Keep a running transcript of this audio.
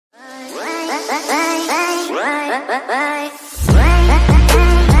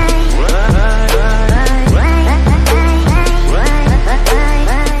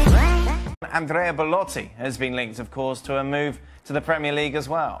Andrea Belotti has been linked, of course, to a move to the Premier League as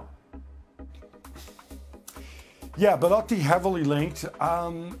well. Yeah, Belotti heavily linked.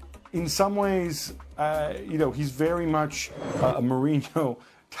 In some ways, you know, he's very much a Mourinho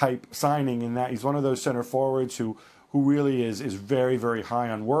type signing in that he's one of those center forwards who really is very, very high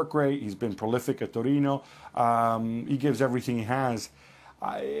on work rate. He's been prolific at Torino. He gives everything he has.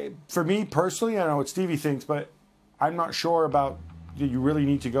 For me personally, I don't know what Stevie thinks, but I'm not sure about you really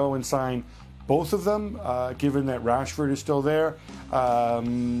need to go and sign both of them, given that Rashford is still there.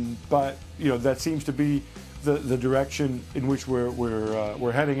 But you know, that seems to be the direction in which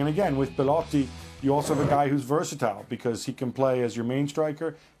we're heading. And again, with Belotti, you also have a guy who's versatile because he can play as your main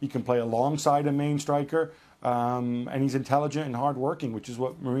striker, he can play alongside a main striker, and he's intelligent and hardworking, which is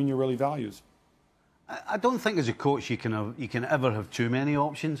what Mourinho really values. I don't think as a coach you can ever have too many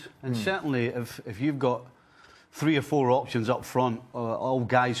options, and certainly if you've got 3 or 4 options up front, all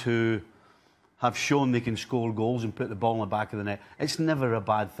guys who have shown they can score goals and put the ball in the back of the net, it's never a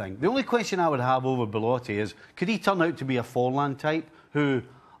bad thing. The only question I would have over Belotti is, could he turn out to be a Forlan type who,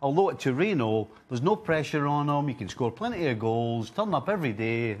 although at Torino, there's no pressure on him, you can score plenty of goals, turn up every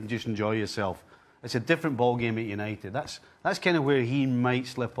day and just enjoy yourself. It's a different ball game at United. That's kind of where he might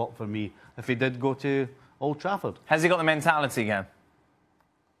slip up for me if he did go to Old Trafford. Has he got the mentality again?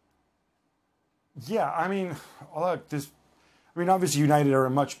 Yeah, I mean, look, obviously United are a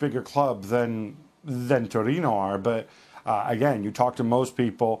much bigger club than Torino are, but again, you talk to most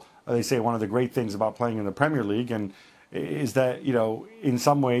people, they say one of the great things about playing in the Premier League and is that, you know, in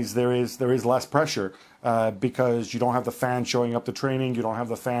some ways there is less pressure because you don't have the fans showing up to training, you don't have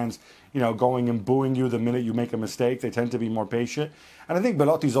the fans, you know, going and booing you the minute you make a mistake. They tend to be more patient, and I think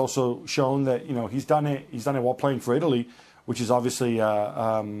Belotti's also shown that, you know, he's done it while playing for Italy, which is obviously you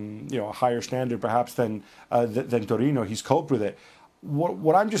know, a higher standard perhaps than Torino. He's coped with it.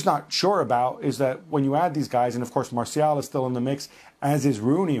 What I'm just not sure about is that when you add these guys, and of course Martial is still in the mix, as is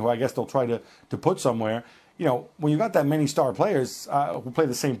Rooney, who I guess they'll try to put somewhere. You know, when you've got that many star players who play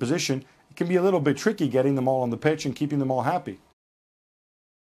the same position, it can be a little bit tricky getting them all on the pitch and keeping them all happy.